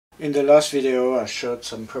In the last video I showed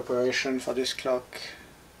some preparation for this clock.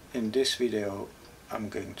 In this video I'm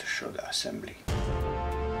going to show the assembly.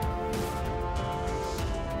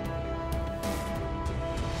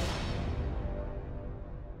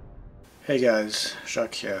 Hey guys,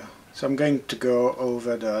 Jacques here. So I'm going to go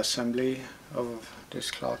over the assembly of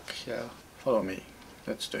this clock here. Follow me,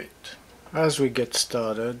 let's do it. As we get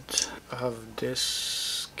started, I have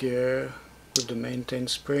this gear with the maintain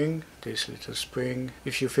spring, this little spring.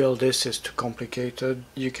 If you feel this is too complicated,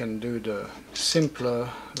 you can do the simpler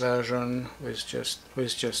version with just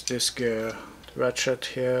this gear, the ratchet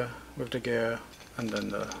here with the gear, and then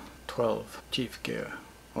the 12 teeth gear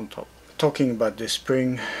on top. Talking about this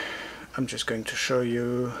spring, I'm just going to show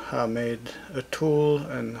you how I made a tool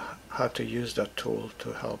and how to use that tool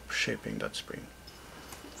to help shaping that spring.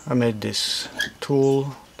 I made this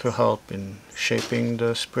tool to help in shaping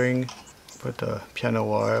the spring. Put the piano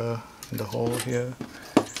wire in the hole here.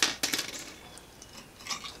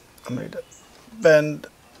 I made a bend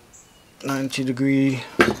 90 degrees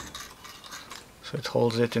so it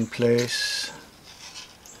holds it in place,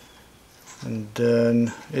 and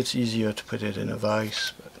then it's easier to put it in a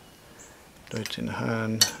vise, but do it in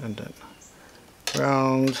hand, and then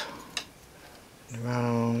round,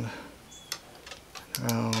 round,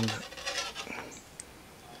 round,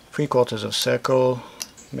 3/4 of circle.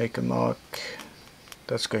 Make a mark.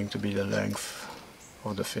 That's going to be the length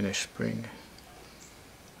of the finished spring,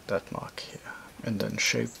 that mark here, and then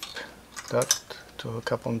shape that to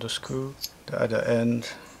hook up on the screw, the other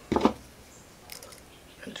end,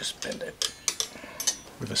 and just bend it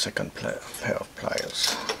with a second pair of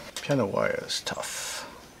pliers. Piano wire is tough.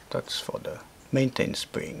 That's for the maintain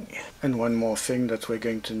spring. And one more thing that we're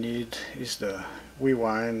going to need is the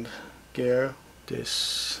rewind gear.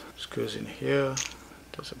 This screws in here.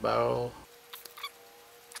 There's a barrel.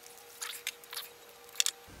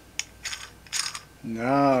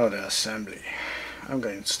 Now the assembly. I'm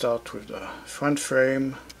going to start with the front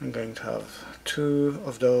frame. I'm going to have 2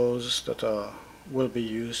 of those that will be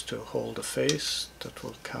used to hold the face that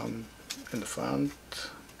will come in the front.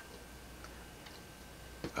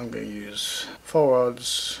 I'm going to use 4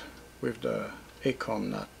 rods with the acorn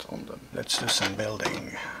nut on them. Let's do some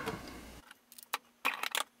building.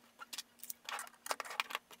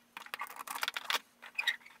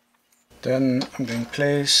 Then I'm going to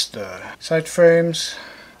place the side frames.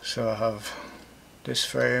 So I have this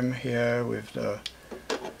frame here with the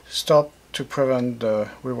stop to prevent the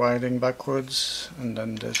rewinding backwards, and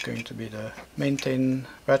then there's going to be the maintain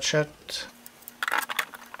ratchet.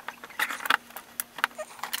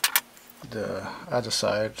 The other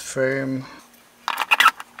side frame.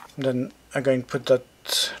 Then I'm going to put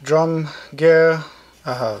that drum gear.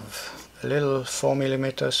 I have a little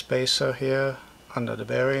 4mm spacer here under the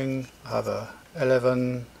bearing. I have a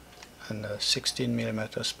 11 and a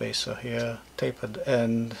 16mm spacer here. Tapered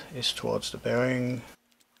end is towards the bearing.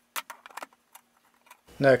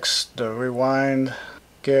 Next, the rewind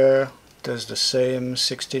gear. There's the same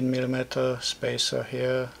 16mm spacer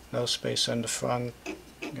here. No spacer in the front.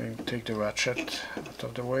 I'm going to take the ratchet out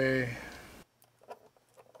of the way.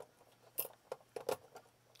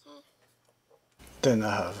 Then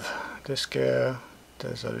I have this gear.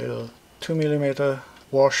 There's a little 2mm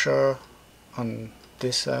washer on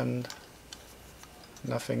this end,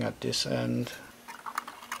 nothing at this end.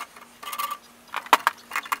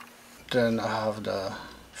 Then I have the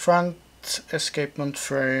front escapement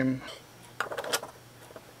frame.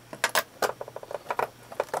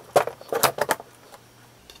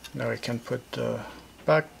 Now I can put the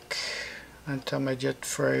back intermediate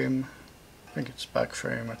frame. I think it's back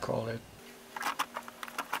frame I call it.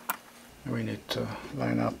 We need to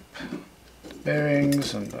line up the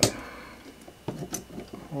bearings and the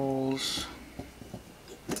holes.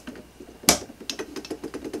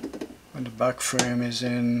 When the back frame is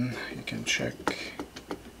in, you can check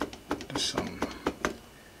there's a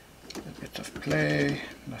bit of play,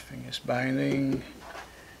 nothing is binding.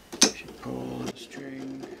 If you pull the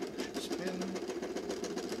string, it should spin.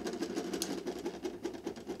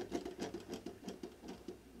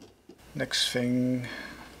 Next thing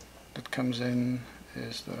that comes in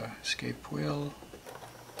is the escape wheel.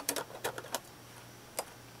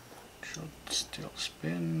 Should still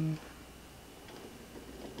spin.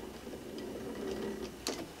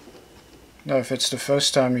 Now if it's the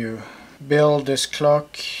first time you build this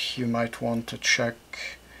clock, you might want to check,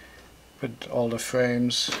 put all the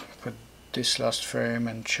frames, put this last frame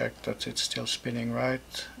and check that it's still spinning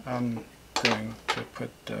right. I'm going to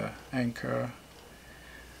put the anchor.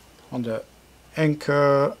 On the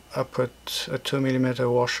anchor I put a 2mm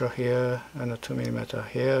washer here and a 2mm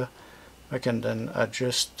here. I can then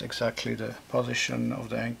adjust exactly the position of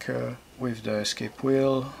the anchor with the escape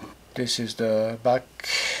wheel. This is the back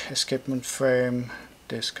escapement frame.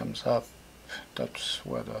 This comes up. That's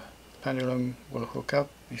where the pendulum will hook up.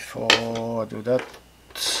 Before I do that,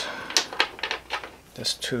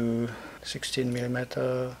 there's two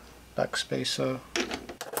 16mm back spacer.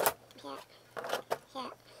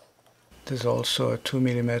 There's also a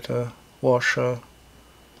 2mm washer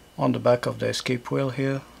on the back of the escape wheel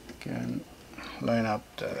here. You can line up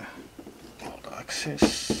the old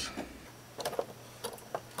axis.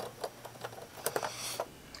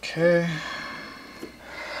 Okay,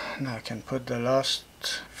 now I can put the last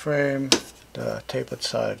frame. The tapered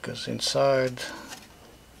side goes inside.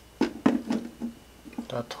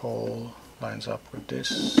 That hole lines up with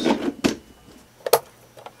this.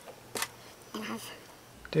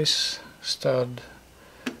 This stud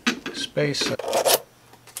spacer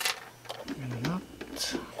in a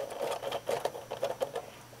nut.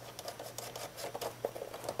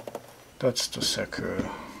 That's to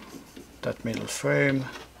secure that middle frame.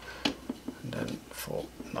 And then 4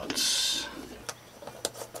 nuts.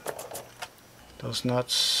 Those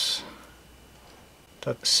nuts,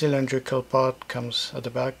 that cylindrical part comes at the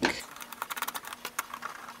back.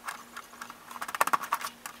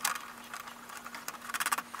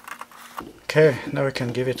 Okay, now we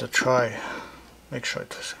can give it a try. Make sure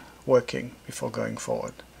it's working before going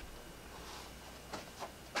forward.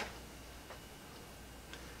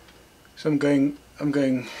 So I'm going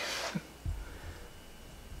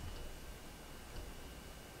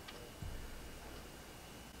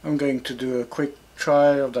to do a quick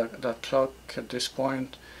try of that clock at this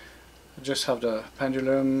point. I just have the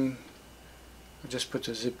pendulum. I just put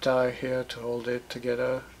a zip tie here to hold it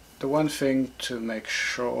together. The one thing to make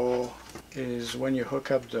sure is when you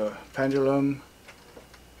hook up the pendulum,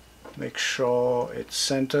 make sure it's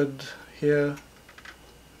centered here,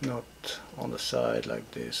 not on the side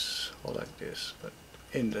like this or like this, but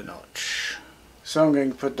in the notch. So I'm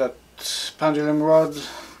going to put that pendulum rod.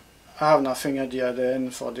 I have nothing at the other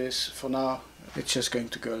end for this for now. It's just going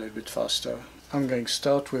to go a little bit faster. I'm going to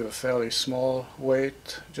start with a fairly small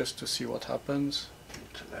weight just to see what happens.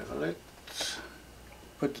 To level it.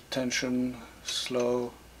 Put the tension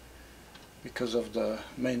slow because of the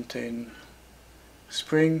maintain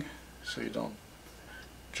spring, so you don't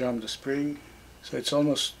jam the spring. So it's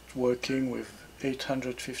almost working with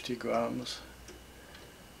 850 grams.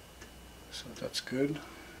 So that's good.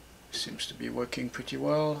 Seems to be working pretty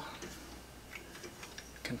well.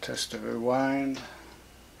 Can test the rewind.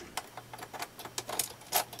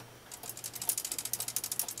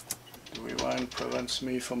 The rewind prevents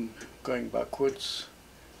me from going backwards.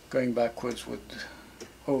 Going backwards would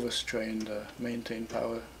overstrain the maintain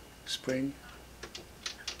power spring.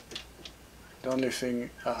 The only thing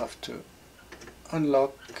I have to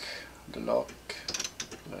unlock the lock,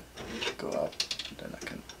 let it go up, then I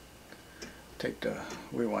can take the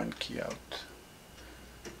rewind key out.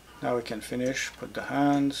 Now we can finish, put the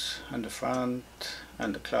hands and the front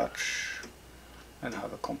and the clutch and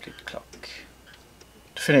have a complete clock.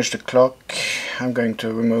 To finish the clock, I'm going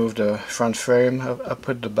to remove the front frame. I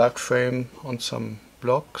put the back frame on some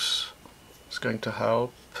blocks. It's going to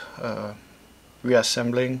help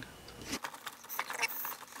reassembling.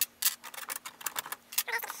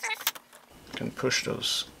 You can push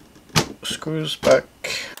those screws back.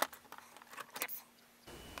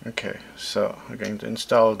 Okay, so I'm going to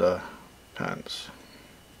install the pans.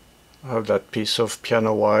 I have that piece of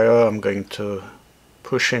piano wire. I'm going to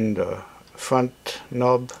push in the front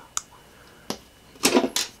knob.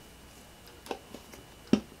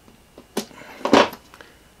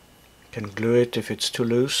 Can glue it if it's too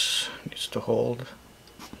loose, it needs to hold.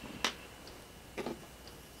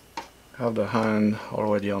 Have the hand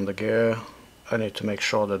already on the gear. I need to make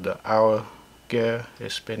sure that the hour gear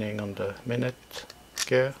is spinning on the minute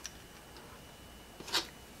gear.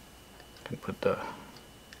 Can put the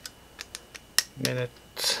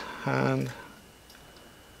minute hand,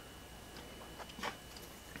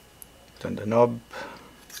 then the knob,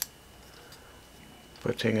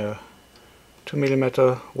 putting a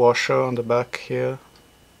 2mm washer on the back here.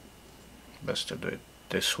 Best to do it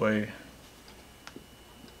this way.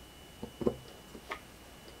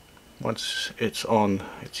 Once it's on,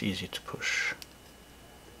 it's easy to push.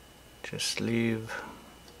 Just leave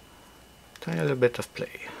a tiny little bit of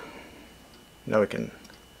play. Now we can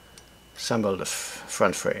assemble the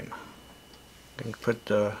front frame. I'm going to put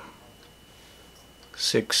the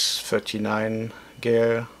 639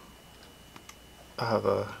 gear. I have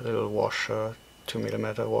a little washer,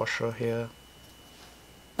 2mm washer here.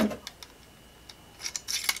 I'm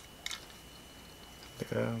going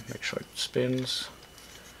Yeah, make sure it spins.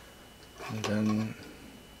 And then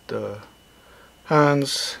the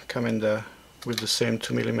hands come in there with the same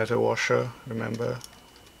 2mm washer, remember?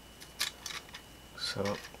 So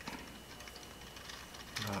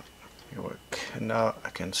that will work. And now I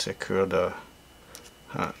can secure the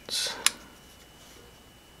hands.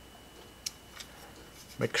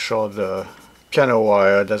 Make sure the piano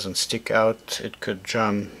wire doesn't stick out, it could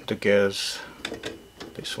jam the gears.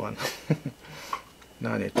 This one.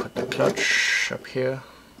 Now I need to put the clutch up here.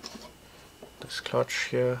 This clutch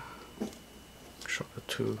here. Make sure the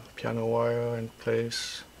two piano wire in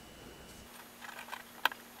place.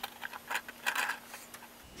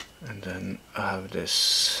 And then I have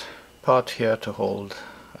this part here to hold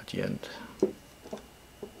at the end.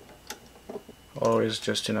 Always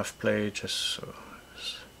just enough play, just so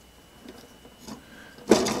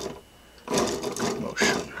good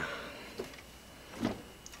motion.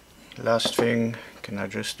 Last thing, can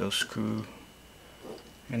adjust those screws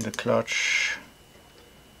in the clutch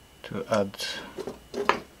to add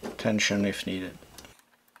tension if needed.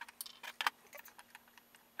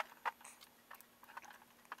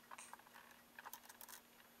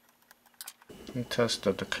 And test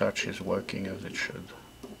that the clutch is working as it should.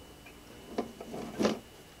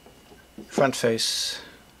 Front face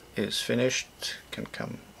is finished, can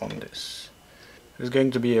come on this. There's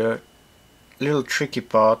going to be a little tricky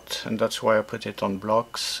part, and that's why I put it on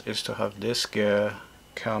blocks, is to have this gear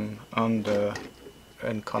come under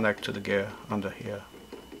and connect to the gear under here.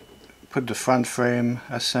 Put the front frame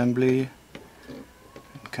assembly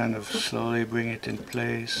and kind of slowly bring it in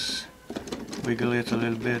place, wiggle it a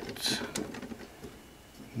little bit.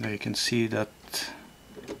 Now you can see that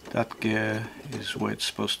that gear is where it's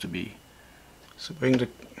supposed to be. So bring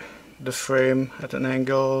the frame at an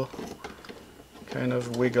angle, kind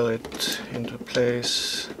of wiggle it into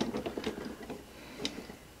place,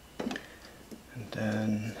 and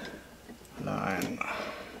then line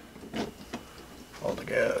all the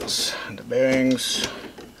gears and the bearings.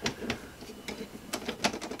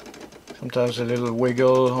 Sometimes a little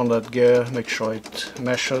wiggle on that gear, make sure it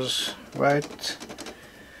meshes right.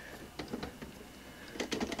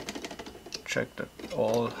 Check that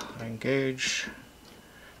all are engaged.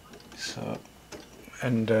 So,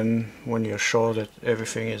 and then when you're sure that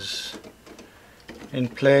everything is in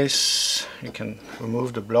place, you can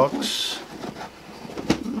remove the blocks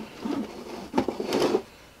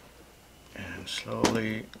and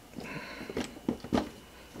slowly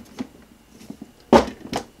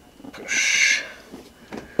push.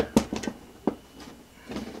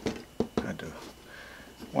 I do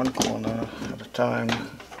one corner at a time.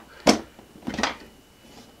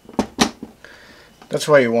 That's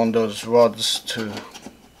why you want those rods to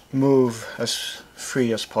move as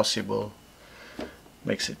free as possible.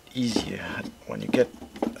 Makes it easier when you get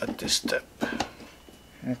at this step.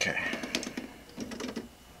 Okay.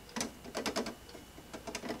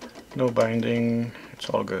 No binding, it's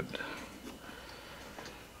all good.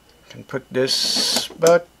 Can put this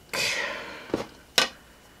back.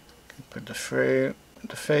 Can put the frame,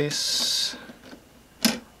 the face,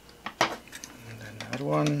 and then the other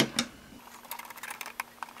one.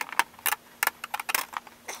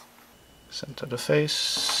 Center the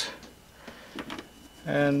face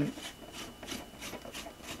and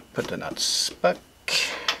put the nuts back.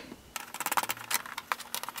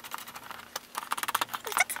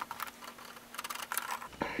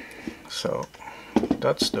 So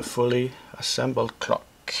that's the fully assembled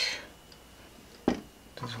clock.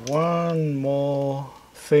 There's one more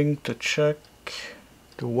thing to check.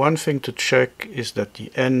 The one thing to check is that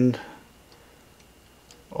the end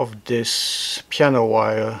of this piano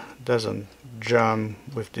wire doesn't jam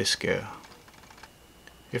with this gear.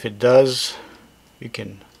 If it does, you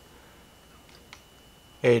can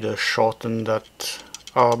either shorten that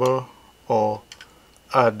arbor or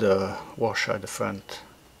add a washer at the front.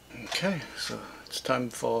 Okay, so it's time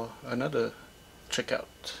for another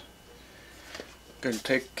checkout. I'm going to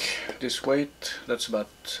take this weight, that's about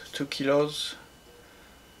 2 kilos.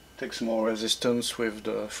 Take some more resistance with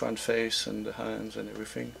the front face and the hands and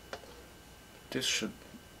everything. This should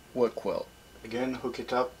work well. Again, hook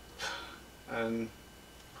it up and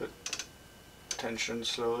put tension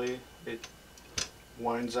slowly. It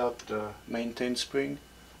winds up the maintain spring.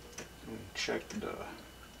 And check the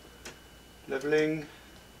leveling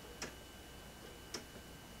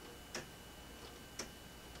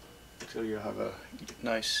until you have a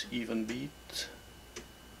nice even beat.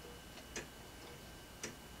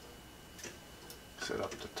 Set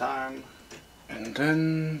up the time, and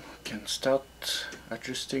then we can start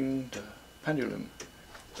adjusting the pendulum.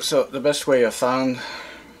 So the best way I found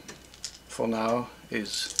for now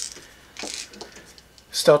is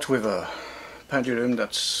start with a pendulum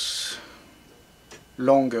that's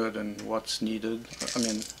longer than what's needed. I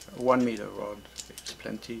mean, 1 meter rod is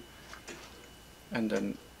plenty, and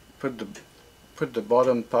then put the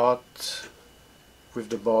bottom part with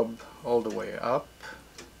the bob all the way up,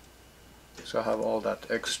 so I have all that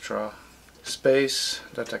extra space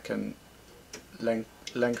that I can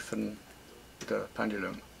lengthen the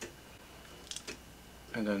pendulum.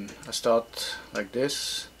 And then I start like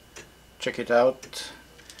this, check it out,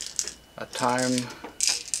 I time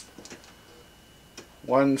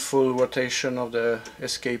 1 full rotation of the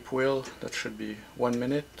escape wheel, that should be 1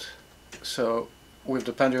 minute. So with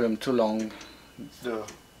the pendulum too long, the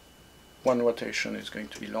 1 rotation is going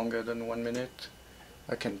to be longer than 1 minute.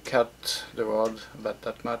 I can cut the rod about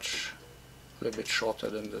that much, a little bit shorter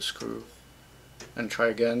than the screw, and try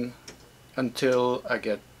again until I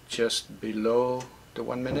get just below the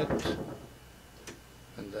 1 minute,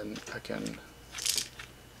 and then I can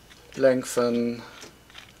lengthen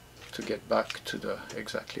to get back to the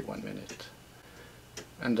exactly 1 minute.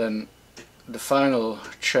 And then the final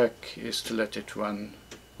check is to let it run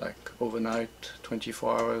like overnight,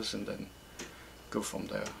 24 hours, and then go from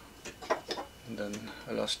there. And then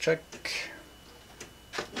a last check.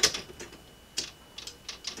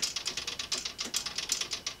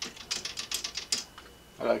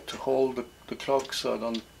 I like to hold the clock so I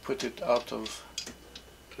don't put it out of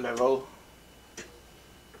level.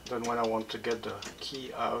 Then when I want to get the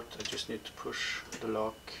key out, I just need to push the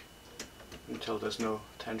lock until there's no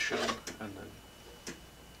tension, and then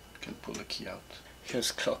I can pull the key out.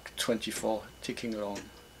 Here's clock 24 ticking along.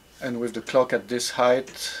 And with the clock at this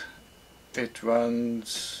height, it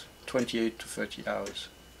runs 28 to 30 hours.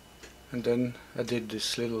 And then I did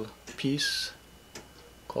this little piece,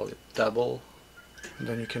 call it double. And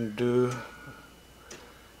then you can do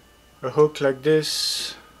a hook like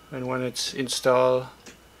this, and when it's installed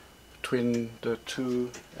between the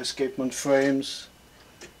 2 escapement frames,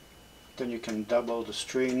 then you can double the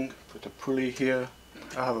string, put a pulley here.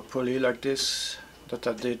 I have a pulley like this that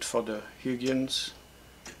I did for the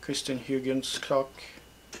Christian Huygens clock.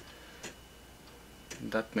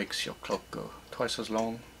 And that makes your clock go twice as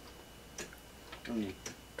long. You need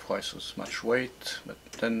twice as much weight, but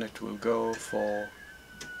then it will go for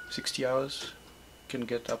 60 hours. You can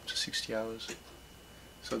get up to 60 hours.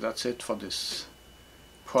 So that's it for this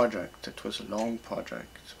project. It was a long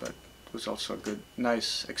project, but it was also a good,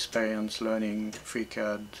 nice experience learning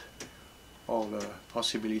FreeCAD, all the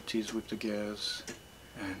possibilities with the gears,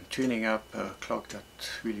 and tuning up a clock that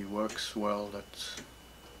really works well, that's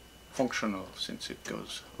functional since it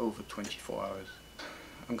goes over 24 hours.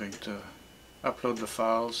 I'm going to upload the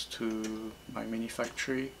files to my mini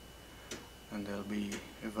factory, and they'll be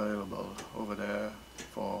available over there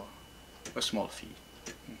for a small fee.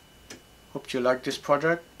 Hope you like this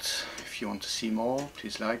project. If you want to see more,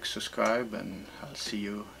 please like, subscribe, and I'll see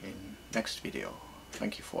you in next video.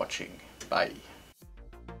 Thank you for watching. Bye.